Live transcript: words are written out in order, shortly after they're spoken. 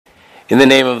In the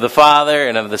name of the Father,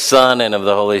 and of the Son, and of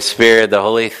the Holy Spirit, the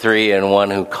Holy Three in One,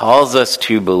 who calls us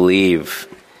to believe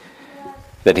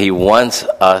that he wants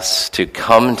us to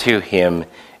come to him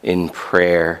in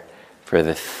prayer for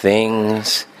the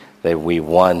things that we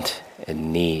want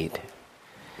and need.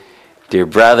 Dear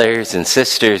brothers and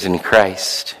sisters in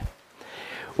Christ,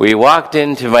 we walked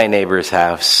into my neighbor's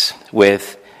house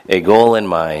with a goal in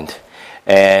mind,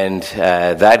 and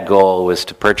that goal was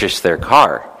to purchase their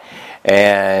car.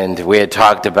 And we had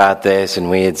talked about this,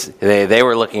 and they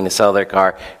were looking to sell their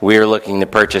car. We were looking to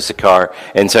purchase a car,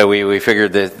 and so we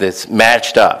figured this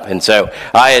matched up. And so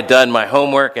I had done my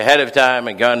homework ahead of time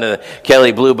and gone to the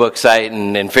Kelley Blue Book site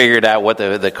and figured out what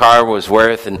the car was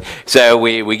worth. And so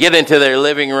we get into their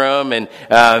living room, and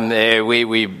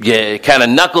we kind of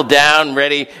knuckle down,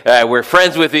 ready. We're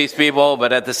friends with these people,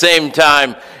 but at the same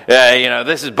time,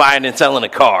 this is buying and selling a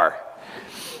car.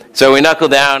 So we knuckle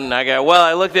down, and I go, well,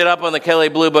 I looked it up on the Kelley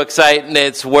Blue Book site, and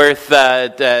it's worth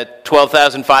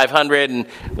 $12,500,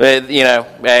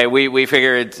 and we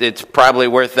figure it's probably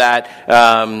worth that.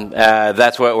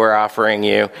 That's what we're offering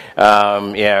you.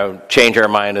 Change our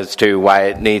mind as to why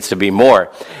it needs to be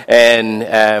more.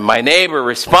 And my neighbor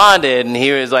responded, and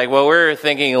he was like, well, we're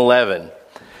thinking 11.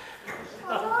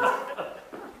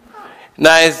 And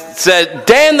I said,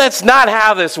 Dan, that's not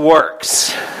how this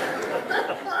works.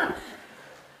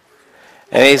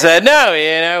 And he said, no,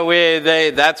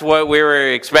 that's what we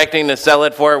were expecting to sell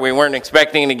it for. We weren't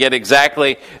expecting to get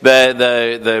exactly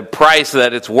the price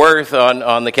that it's worth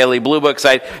on the Kelley Blue Book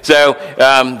site. So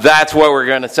that's what we're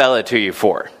going to sell it to you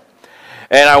for.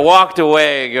 And I walked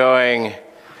away going,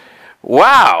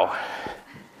 wow.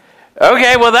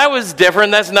 Okay, well, that was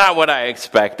different. That's not what I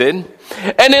expected.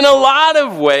 And in a lot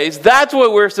of ways, that's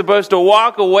what we're supposed to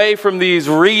walk away from these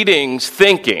readings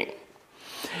thinking.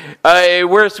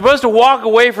 We're supposed to walk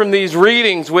away from these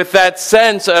readings with that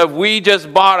sense of we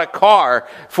just bought a car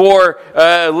for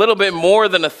a little bit more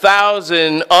than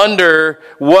 $1,000 under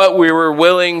what we were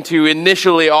willing to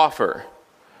initially offer.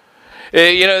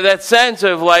 That sense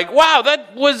of like, wow,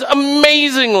 that was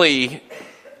amazingly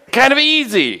kind of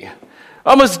easy,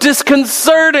 almost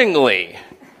disconcertingly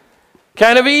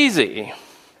kind of easy.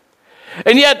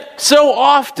 And yet, so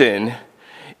often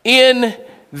in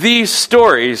these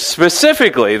stories,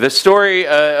 specifically the story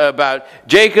about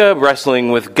Jacob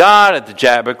wrestling with God at the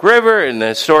Jabbok River, and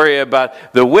the story about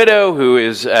the widow who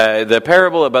is, the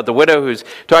parable about the widow who's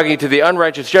talking to the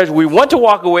unrighteous judge, we want to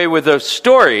walk away with those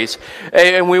stories,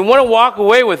 and we want to walk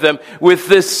away with them with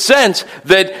this sense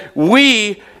that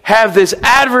we have this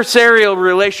adversarial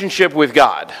relationship with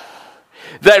God.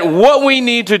 That what we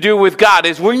need to do with God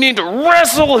is we need to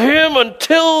wrestle him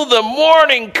until the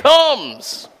morning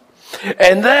comes.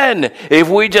 And then, if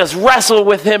we just wrestle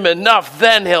with him enough,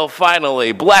 then he'll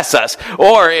finally bless us.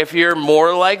 Or if you're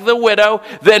more like the widow,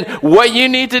 then what you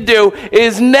need to do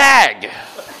is nag.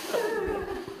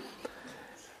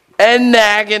 And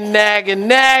nag and nag and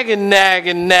nag and nag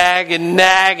and nag and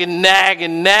nag and nag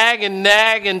and nag and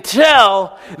nag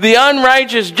until the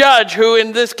unrighteous judge, who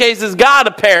in this case is God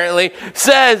apparently,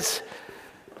 says,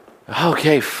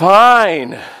 okay,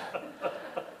 fine.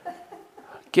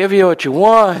 Give you what you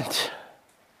want.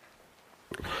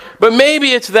 But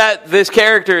maybe it's that this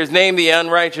character is named the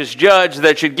unrighteous judge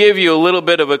that should give you a little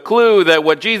bit of a clue that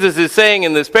what Jesus is saying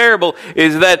in this parable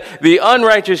is that the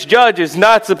unrighteous judge is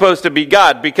not supposed to be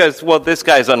God because, well, this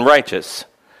guy's unrighteous.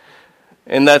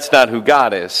 And that's not who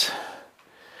God is.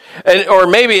 Or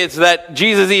maybe it's that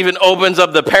Jesus even opens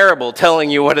up the parable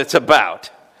telling you what it's about.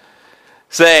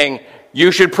 Saying,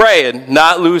 you should pray and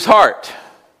not lose heart.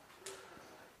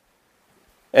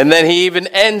 And then he even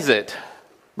ends it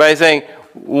by saying,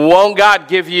 won't God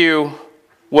give you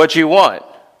what you want?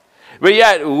 But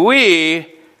yet we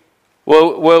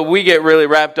get really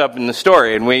wrapped up in the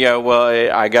story and we go,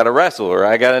 well, I got to wrestle or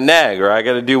I got to nag or I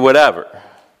got to do whatever.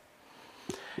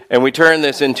 And we turn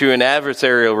this into an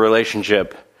adversarial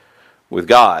relationship with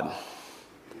God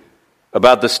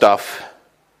about the stuff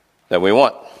that we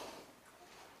want.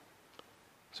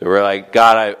 So we're like,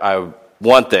 God, I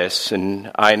want this,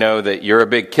 and I know that you're a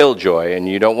big killjoy, and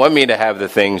you don't want me to have the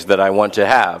things that I want to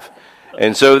have.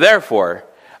 And so therefore,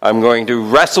 I'm going to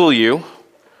wrestle you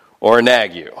or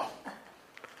nag you.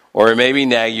 Or maybe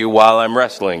nag you while I'm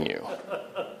wrestling you.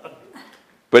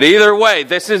 But either way,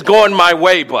 this is going my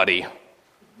way, buddy.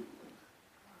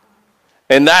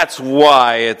 And that's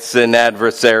why it's an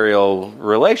adversarial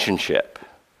relationship.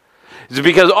 It's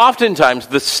because oftentimes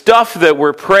the stuff that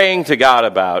we're praying to God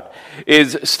about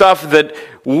is stuff that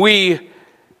we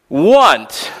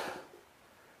want,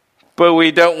 but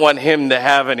we don't want him to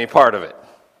have any part of it.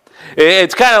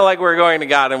 It's kind of like we're going to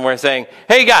God and we're saying,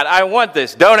 hey, God, I want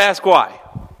this. Don't ask why.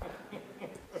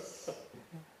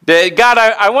 God,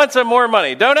 I want some more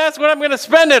money. Don't ask what I'm going to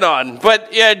spend it on,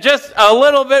 but yeah, just a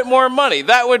little bit more money.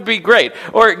 That would be great.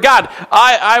 Or, God,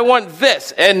 I want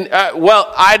this. And,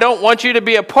 I don't want you to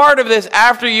be a part of this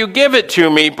after you give it to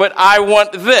me, but I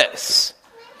want this.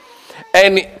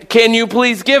 And can you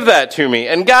please give that to me?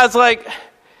 And God's like,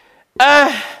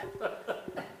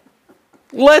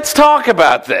 let's talk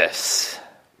about this.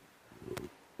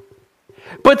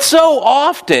 But so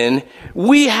often,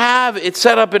 we have it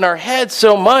set up in our heads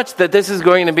so much that this is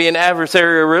going to be an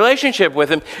adversarial relationship with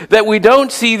him that we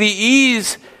don't see the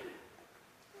ease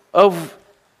of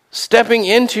stepping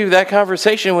into that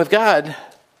conversation with God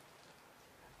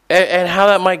and how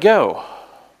that might go.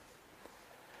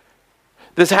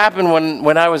 This happened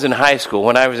when I was in high school.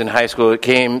 When I was in high school, it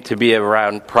came to be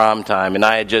around prom time, and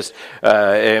I had just,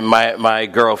 my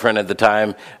girlfriend at the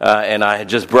time, and I had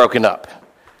just broken up.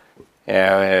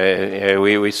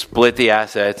 We split the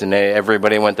assets, and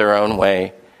everybody went their own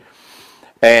way.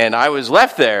 And I was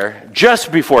left there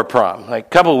just before prom, like a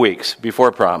couple weeks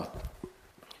before prom.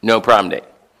 No prom date.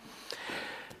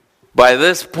 By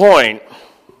this point,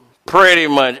 pretty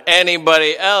much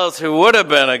anybody else who would have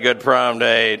been a good prom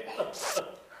date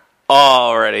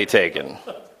already taken.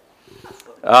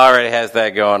 Already has that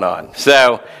going on.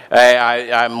 So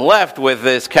I'm left with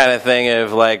this kind of thing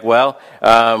of like, what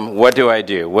do I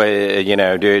do?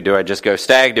 Do I just go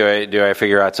stag? Do I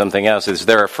figure out something else? Is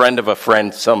there a friend of a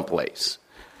friend someplace?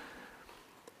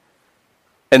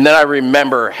 And then I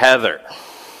remember Heather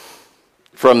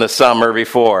from the summer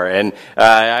before, and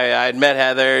I'd met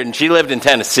Heather, and she lived in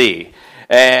Tennessee.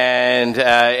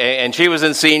 And she was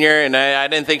a senior, and I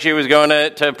didn't think she was going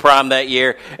to prom that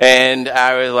year. And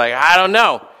I was like, I don't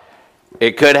know.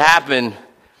 It could happen.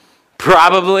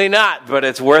 Probably not, but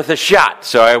it's worth a shot.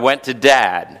 So I went to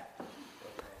Dad.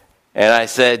 And I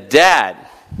said, Dad,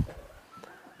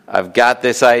 I've got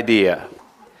this idea.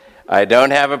 I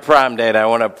don't have a prom date. I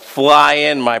want to fly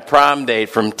in my prom date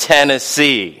from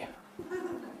Tennessee.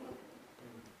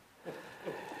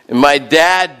 My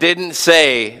dad didn't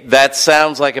say, that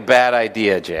sounds like a bad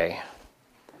idea, Jay.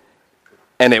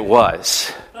 And it was.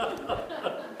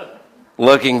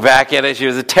 Looking back at it, she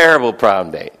was a terrible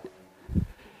prom date.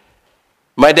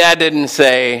 My dad didn't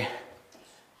say,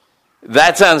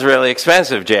 that sounds really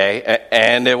expensive, Jay.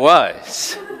 And it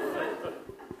was.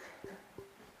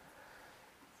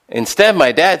 Instead,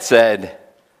 my dad said,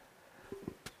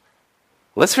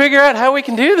 let's figure out how we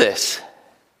can do this.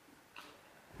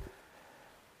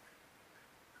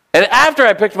 And after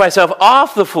I picked myself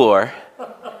off the floor,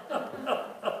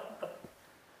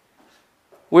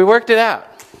 we worked it out.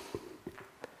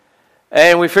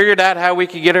 And we figured out how we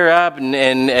could get her up, and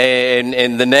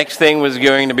the next thing was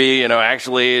going to be,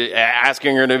 actually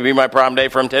asking her to be my prom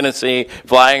date from Tennessee,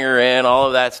 flying her in, all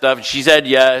of that stuff. And she said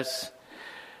yes.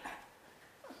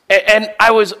 And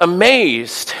I was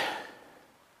amazed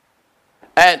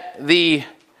at the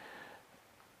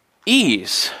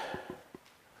ease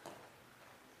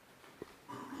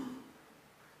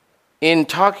in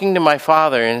talking to my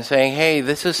father and saying, hey,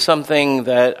 this is something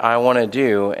that I want to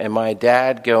do, and my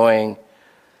dad going,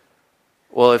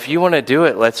 well, if you want to do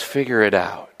it, let's figure it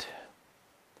out.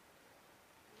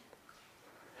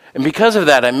 And because of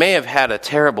that, I may have had a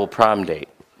terrible prom date.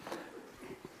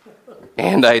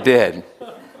 And I did.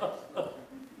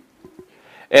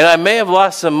 And I may have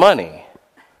lost some money.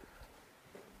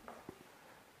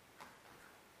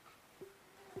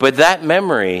 But that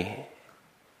memory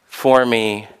for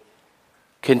me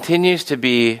continues to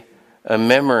be a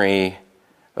memory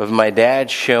of my dad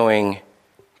showing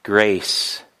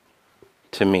grace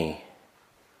to me.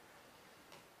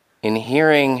 In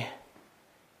hearing,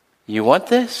 you want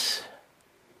this?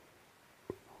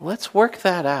 Let's work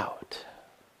that out.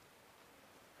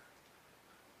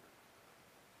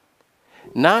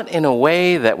 Not in a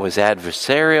way that was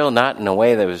adversarial, not in a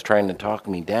way that was trying to talk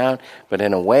me down, but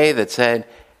in a way that said,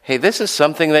 hey, this is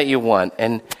something that you want,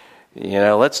 and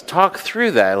let's talk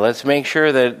through that. Let's make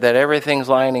sure that everything's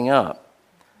lining up.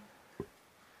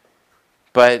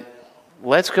 But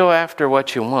let's go after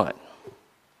what you want.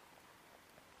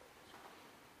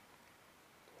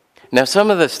 Now, some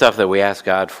of the stuff that we ask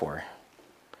God for,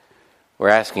 we're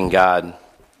asking God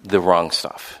the wrong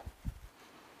stuff.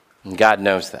 And God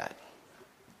knows that.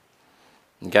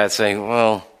 And God's saying,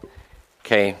 well,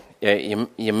 okay,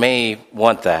 you may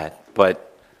want that,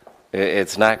 but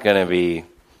it's not going to be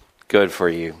good for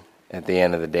you at the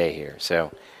end of the day here.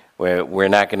 So we're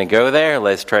not going to go there.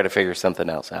 Let's try to figure something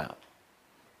else out.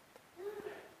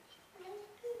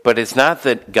 But it's not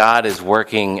that God is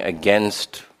working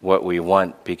against what we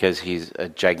want because he's a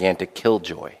gigantic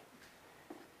killjoy.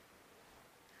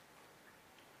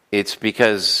 It's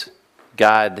because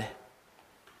God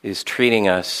is treating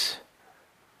us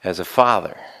as a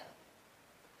father.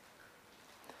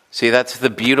 See, that's the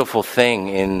beautiful thing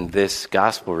in this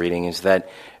gospel reading, is that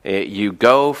you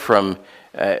go from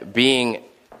being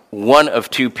one of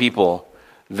two people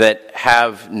that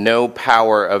have no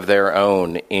power of their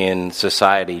own in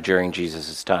society during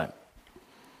Jesus' time.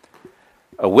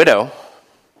 A widow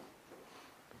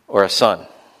or a son.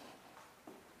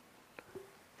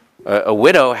 A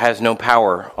widow has no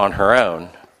power on her own,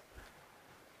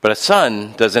 but a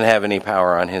son doesn't have any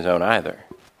power on his own either.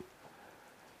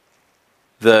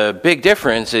 The big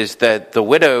difference is that the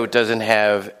widow doesn't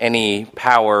have any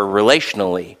power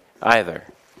relationally either.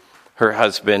 Her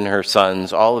husband, her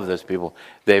sons, all of those people,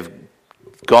 they've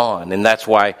gone. And that's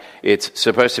why it's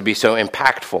supposed to be so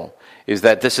impactful, is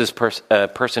that this is a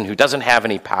person who doesn't have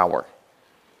any power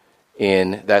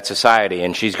in that society.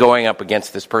 And she's going up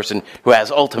against this person who has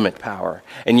ultimate power.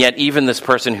 And yet even this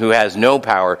person who has no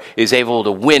power is able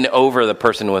to win over the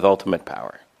person with ultimate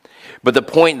power. But the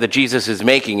point that Jesus is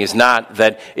making is not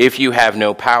that if you have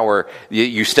no power,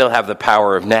 you still have the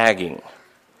power of nagging.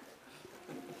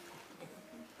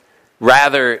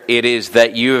 Rather, it is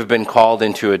that you have been called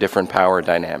into a different power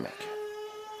dynamic.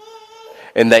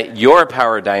 And that your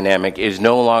power dynamic is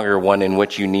no longer one in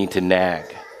which you need to nag.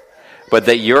 But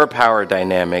that your power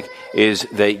dynamic is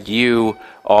that you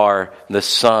are the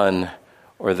son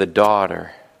or the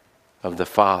daughter of the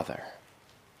Father,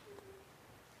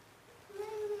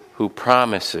 who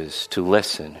promises to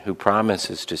listen, who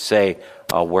promises to say,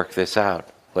 I'll work this out.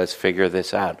 Let's figure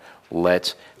this out.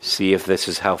 Let's see if this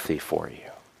is healthy for you.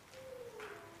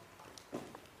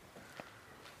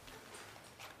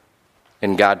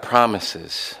 And God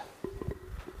promises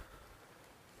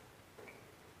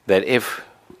that if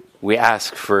we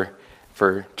ask for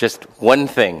just one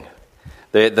thing,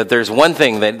 that there's one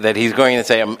thing that he's going to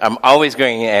say, I'm always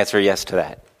going to answer yes to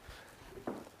that.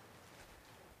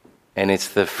 And it's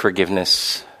the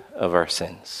forgiveness of our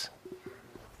sins.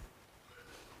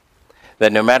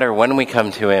 That no matter when we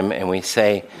come to him and we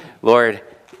say, Lord,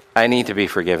 I need to be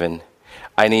forgiven.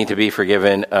 I need to be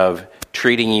forgiven of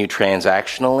treating you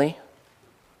transactionally,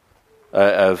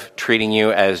 of treating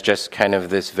you as just kind of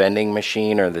this vending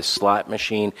machine or this slot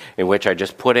machine in which I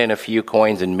just put in a few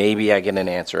coins and maybe I get an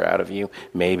answer out of you.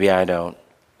 Maybe I don't.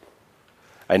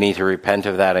 I need to repent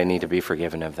of that. I need to be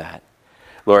forgiven of that.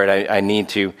 Lord, I need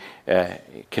to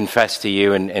confess to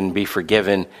you and be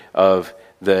forgiven of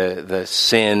the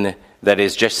sin that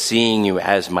is just seeing you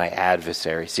as my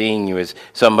adversary, seeing you as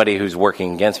somebody who's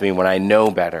working against me when I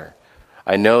know better.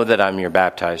 I know that I'm your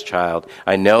baptized child.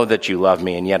 I know that you love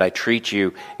me, and yet I treat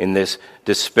you in this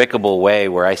despicable way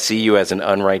where I see you as an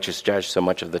unrighteous judge so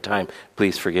much of the time.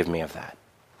 Please forgive me of that.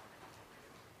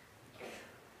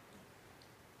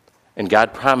 And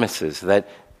God promises that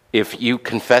if you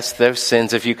confess those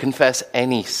sins, if you confess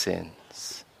any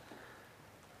sins,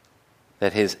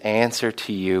 that his answer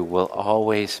to you will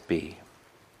always be,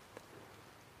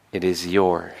 it is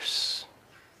yours.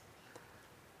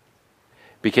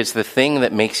 Because the thing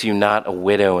that makes you not a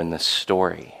widow in the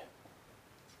story,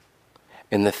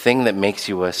 and the thing that makes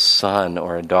you a son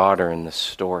or a daughter in the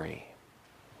story,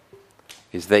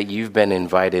 is that you've been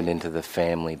invited into the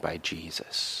family by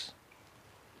Jesus.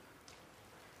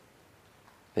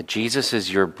 That Jesus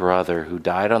is your brother who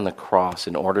died on the cross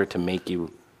in order to make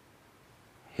you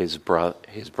his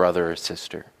brother or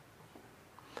sister.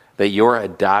 That your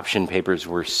adoption papers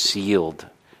were sealed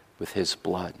with his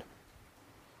blood.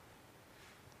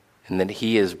 And that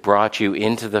he has brought you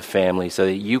into the family so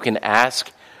that you can ask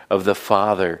of the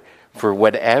Father for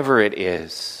whatever it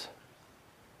is.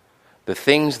 The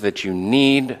things that you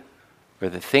need or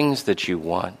the things that you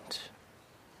want.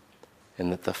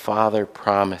 And that the Father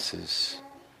promises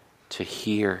to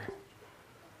hear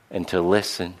and to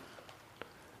listen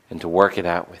and to work it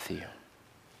out with you.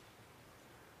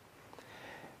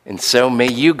 And so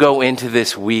may you go into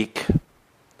this week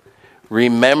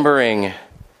remembering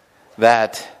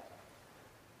that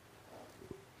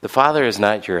the Father is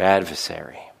not your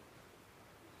adversary,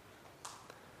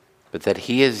 but that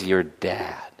he is your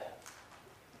dad.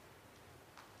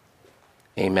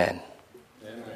 Amen.